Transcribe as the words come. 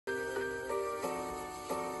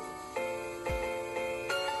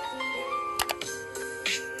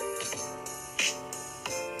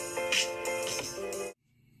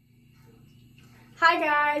Hi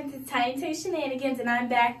guys, it's Tiny Tay Shenanigans and I'm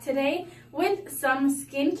back today with some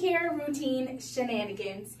skincare routine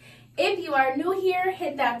shenanigans. If you are new here,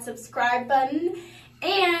 hit that subscribe button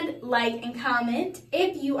and like and comment.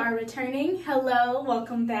 If you are returning, hello,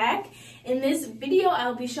 welcome back. In this video,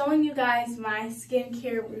 I'll be showing you guys my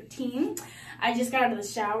skincare routine. I just got out of the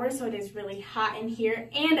shower, so it is really hot in here.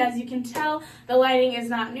 And as you can tell, the lighting is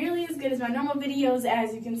not nearly as good as my normal videos,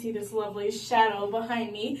 as you can see this lovely shadow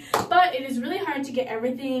behind me. But it is really hard to get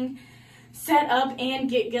everything set up and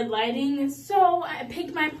get good lighting. So I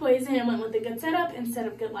picked my poison and went with a good setup instead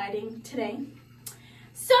of good lighting today.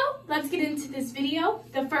 So let's get into this video.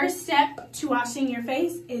 The first step to washing your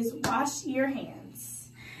face is wash your hands.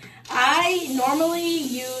 I normally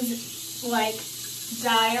use like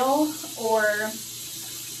Dial or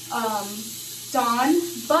Dawn,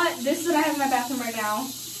 but this is what I have in my bathroom right now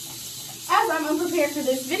as I'm unprepared for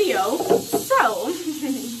this video. So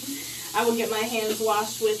I will get my hands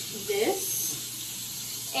washed with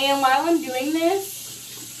this, and while I'm doing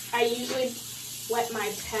this, I usually wet my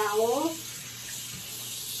towel.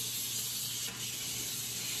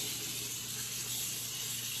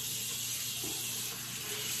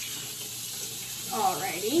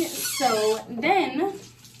 Alrighty, so then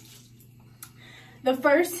the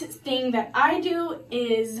first thing that I do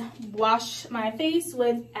is wash my face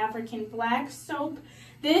with African black soap.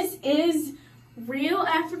 This is real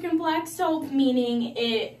African black soap, meaning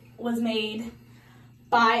it was made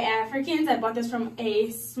by Africans. I bought this from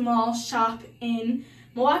a small shop in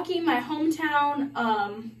Milwaukee, my hometown,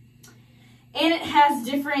 and it has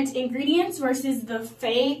different ingredients versus the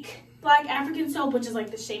fake Black African soap, which is like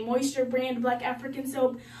the Shea Moisture brand Black African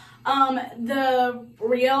soap. The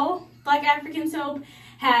real Black African soap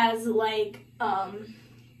has like, I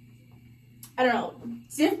don't know,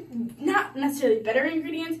 not necessarily better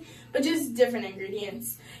ingredients, but just different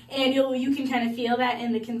ingredients. And you can kind of feel that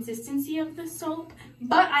in the consistency of the soap.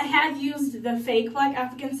 But I have used the fake Black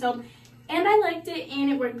African soap, and I liked it, and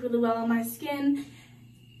it worked really well on my skin.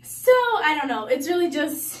 So, I don't know. It's really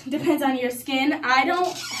just depends on your skin. I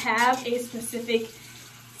don't have a specific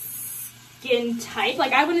skin type.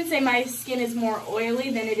 Like, I wouldn't say my skin is more oily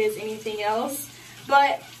than it is anything else.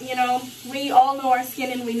 But, you know, we all know our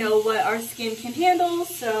skin and we know what our skin can handle.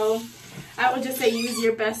 So, I would just say use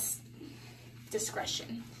your best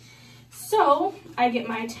discretion. So, I get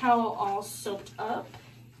my towel all soaked up.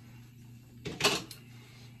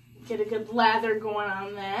 Get a good lather going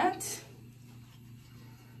on that.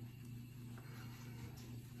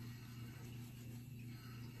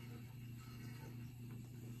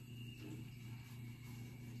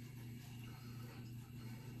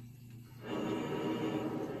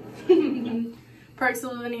 Perks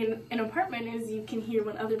of living in an apartment is you can hear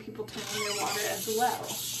when other people turn on their water as well.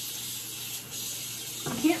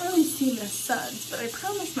 You can't really see the suds, but I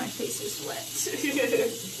promise my face is wet.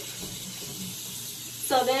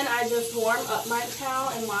 So then I just warm up my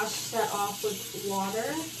towel and wash that off with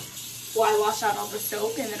water. Well, I wash out all the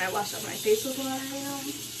soap and then I wash up my face with water,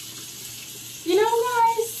 you know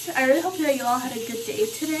guys, I really hope that you all had a good day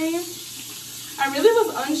today. I really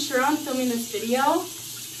was unsure on filming this video,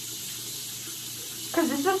 because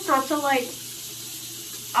this is such a, like,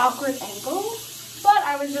 awkward angle. But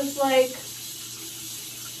I was just like,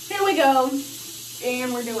 here we go.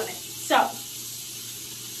 And we're doing it. So,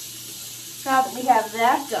 now that we have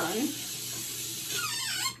that done.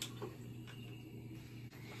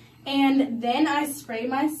 And then I spray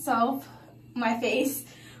my face,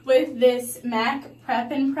 with this MAC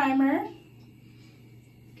Prep and Primer.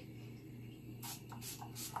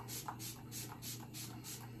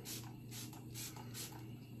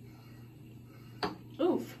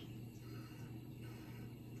 Oof.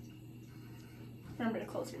 Remember to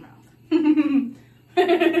close your mouth.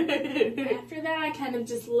 After that, I kind of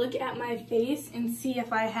just look at my face and see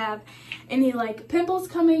if I have any like pimples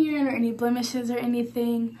coming in or any blemishes or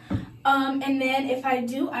anything. And then if I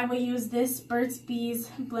do, I will use this Burt's Bees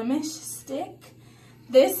blemish stick.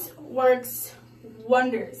 This works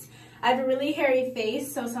wonders. I have a really hairy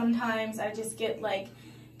face, so sometimes I just get like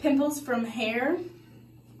pimples from hair.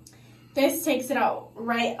 This takes it out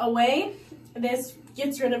right away. This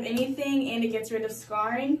gets rid of anything, and it gets rid of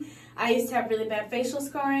scarring. I used to have really bad facial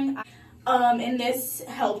scarring, and this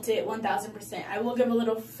helped it 1000%. I will give a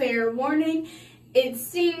little fair warning. It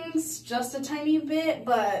stings just a tiny bit,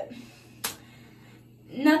 but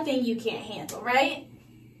nothing you can't handle, right?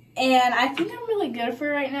 And I think I'm really good for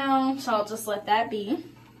right now, so I'll just let that be.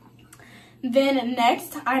 Then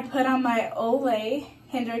next, I put on my Ole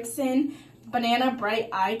Henriksen Banana Bright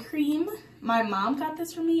Eye Cream. My mom got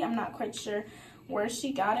this for me. I'm not quite sure where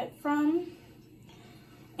she got it from.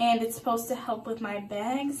 and it's supposed to help with my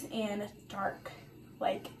bags and dark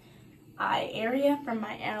like eye area from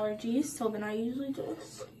my allergies. So then I usually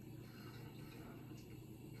just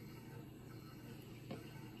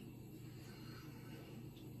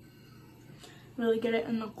really get it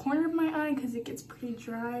in the corner of my eye because it gets pretty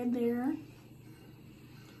dry there.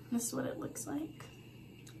 This is what it looks like.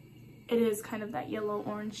 It is kind of that yellow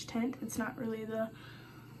orange tint. It's not really the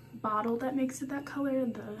bottle that makes it that color.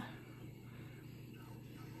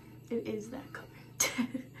 It is that color.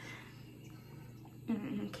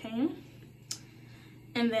 Okay.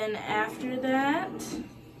 And then after that,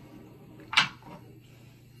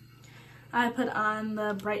 I put on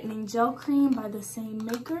the brightening gel cream by the same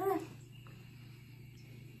maker.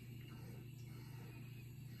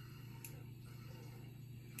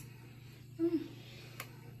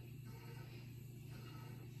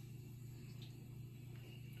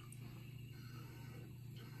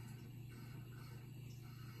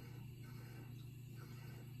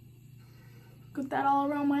 Put that all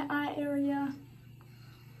around my eye area.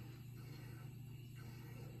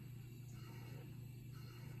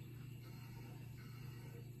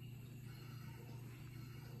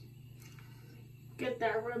 Get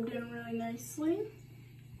that rubbed in really nicely.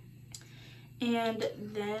 And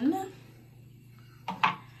then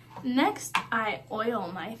next I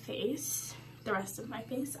oil my face, the rest of my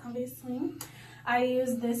face obviously. I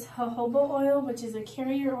use this jojoba oil, which is a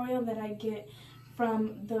carrier oil that I get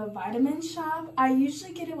from the vitamin shop. I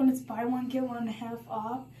usually get it when it's buy one get one half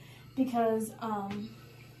off because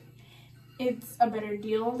it's a better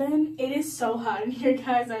deal then. It is so hot in here,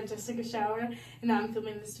 guys. I just took a shower and now I'm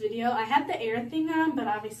filming this video. I had the air thing on, but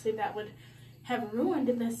obviously that would have ruined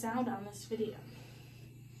the sound on this video.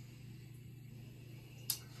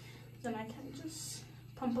 Then I can just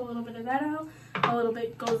pump a little bit of that out. A little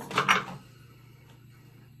bit goes,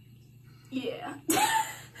 yeah.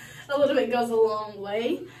 A little bit goes a long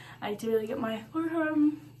way. I like to really get my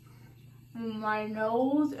forehead, my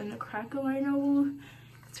nose, and the crack of my nose.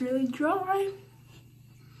 It's really dry.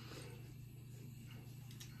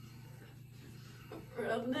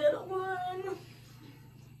 Rub that on.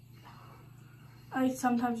 I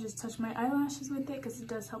sometimes just touch my eyelashes with it because it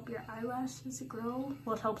does help your eyelashes grow.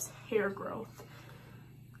 Well, it helps hair growth.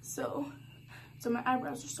 So my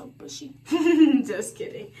eyebrows are so bushy. Just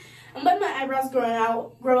kidding. I'm letting my eyebrows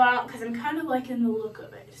grow out because I'm kind of liking the look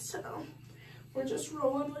of it. So we're just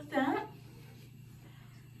rolling with that.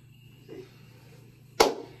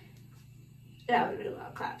 That was a really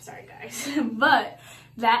loud clap, sorry guys. But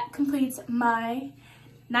that completes my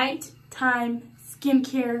nighttime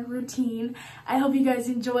skincare routine. I hope you guys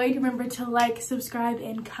enjoyed. Remember to like, subscribe,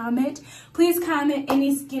 and comment. Please comment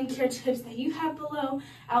any skincare tips that you have below.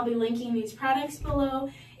 I'll be linking these products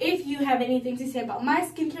below. If you have anything to say about my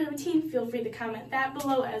skincare routine, feel free to comment that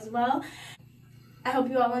below as well. I hope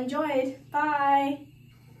you all enjoyed. Bye!